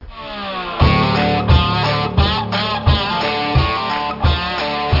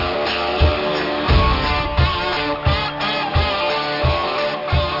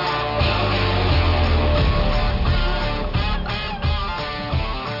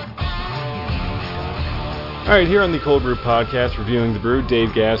All right, here on the Cold Brew Podcast, reviewing the brew,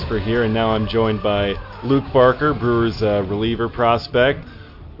 Dave Gasper here, and now I'm joined by Luke Barker, Brewers reliever prospect.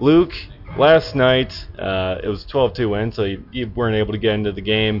 Luke, last night it was 12-2 win, so you weren't able to get into the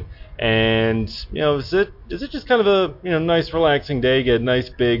game. And is it just kind of a nice relaxing day? Get a nice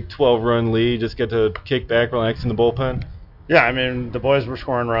big 12-run lead, just get to kick back, relax in the bullpen. Yeah, I mean the boys were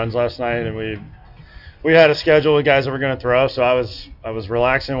scoring runs last night, and we had a schedule with guys that were going to throw, so I was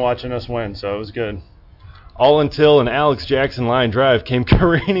relaxing watching us win, so it was good. All until an Alex Jackson line drive came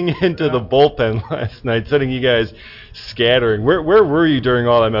careening into the bullpen last night, sending you guys scattering. Where were you during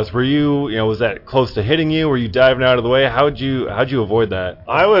all that mess? Were you, was that close to hitting you? Were you diving out of the way? How'd you avoid that?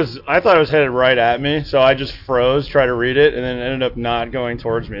 I thought it was headed right at me, so I just froze, tried to read it, and then it ended up not going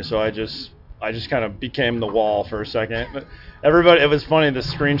towards me. So I just kind of became the wall for a second. But everybody, it was funny, the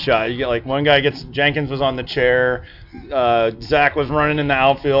screenshot. You get like one guy Jenkins was on the chair, Zach was running in the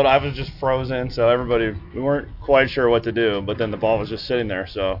outfield. I was just frozen, so we weren't quite sure what to do. But then the ball was just sitting there,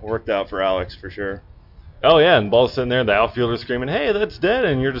 so it worked out for Alex for sure. Oh yeah, and the ball's sitting there, the outfielder's screaming, "Hey, that's dead!"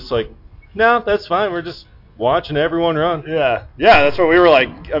 And you're just like, "No, that's fine. We're just watching everyone run." Yeah, that's what we were like.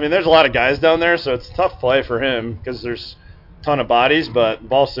 I mean, there's a lot of guys down there, so it's a tough play for him because there's ton of bodies, but the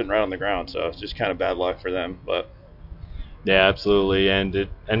ball's sitting right on the ground, so it's just kind of bad luck for them. But yeah, absolutely, and it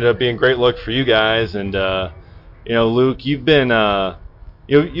ended up being great luck for you guys. And Luke, you've been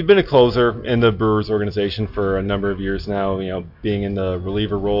you've been a closer in the Brewers organization for a number of years now. Being in the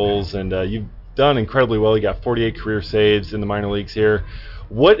reliever roles, and you've done incredibly well. You got 48 career saves in the minor leagues here.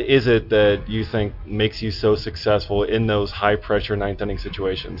 What is it that you think makes you so successful in those high pressure ninth inning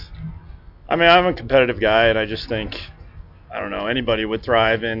situations? I mean, I'm a competitive guy, and I just think, I don't know, anybody would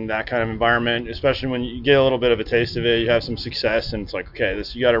thrive in that kind of environment, especially when you get a little bit of a taste of it, you have some success, and it's like, okay,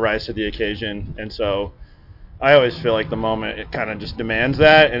 you got to rise to the occasion. And so I always feel like the moment, it kind of just demands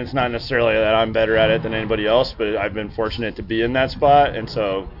that, and it's not necessarily that I'm better at it than anybody else, but I've been fortunate to be in that spot, and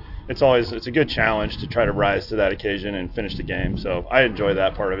so it's a good challenge to try to rise to that occasion and finish the game. So I enjoy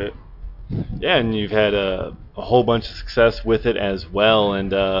that part of it. Yeah, and you've had a whole bunch of success with it as well,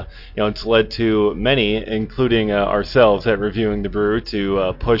 and it's led to many, including ourselves at Reviewing the Brew,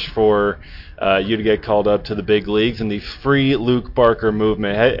 to push for you to get called up to the big leagues and the Free Luke Barker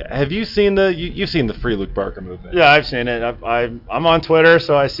movement. Have you seen you've seen the Free Luke Barker movement? Yeah, I've seen it. I'm on Twitter,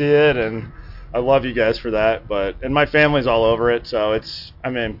 so I see it, and I love you guys for that. And my family's all over it, so it's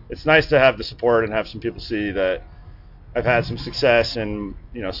nice to have the support and have some people see that I've had some success, and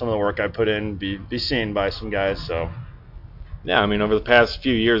some of the work I put in be seen by some guys. So yeah, I mean, over the past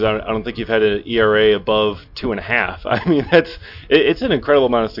few years, I don't think you've had an ERA above 2.5. I mean, it's an incredible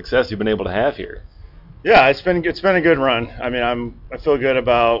amount of success you've been able to have here. Yeah, it's been a good run. I mean, I feel good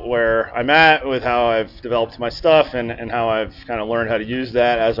about where I'm at with how I've developed my stuff and how I've kind of learned how to use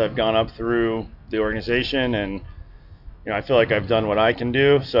that as I've gone up through the organization, and I feel like I've done what I can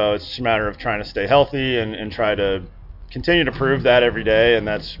do. So it's just a matter of trying to stay healthy and try to continue to prove that every day, and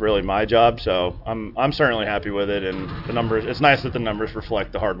that's really my job. So I'm certainly happy with it, and the numbers. It's nice that the numbers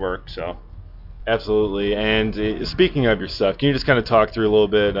reflect the hard work. So absolutely. And speaking of your stuff, can you just kind of talk through a little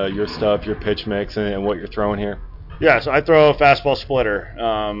bit your stuff, your pitch mix, and what you're throwing here? Yeah, so I throw a fastball splitter.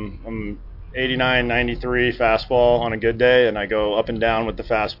 I'm 89, 93 fastball on a good day, and I go up and down with the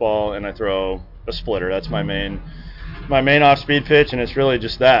fastball, and I throw a splitter. That's my main off-speed pitch, and it's really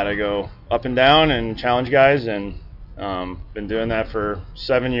just that. I go up and down and challenge guys, and been doing that for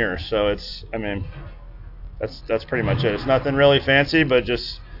 7 years. So that's pretty much it. It's nothing really fancy, but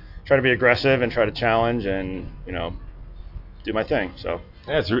just try to be aggressive and try to challenge and do my thing. So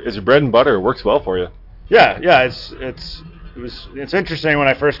yeah, it's your bread and butter. It works well for you. Yeah. It's interesting. When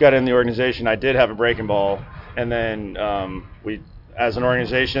I first got in the organization, I did have a breaking ball, and then we, as an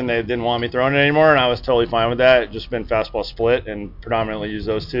organization, they didn't want me throwing it anymore, and I was totally fine with that. It's just been fastball split and predominantly use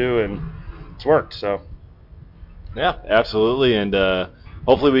those two, and it's worked. So yeah, absolutely, and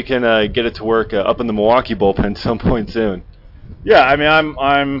hopefully we can get it to work up in the Milwaukee bullpen some point soon. Yeah, I mean,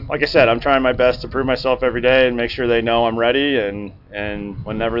 I'm like I said, I'm trying my best to prove myself every day and make sure they know I'm ready, and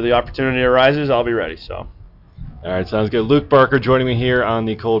whenever the opportunity arises, I'll be ready. So, all right, sounds good. Luke Barker joining me here on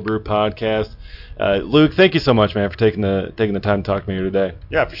the Cold Brew Podcast. Luke, thank you so much, man, for taking the time to talk to me here today.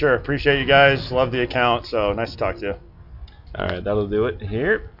 Yeah, for sure. Appreciate you guys. Love the account. So nice to talk to you. All right, that'll do it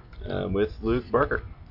here with Luke Barker.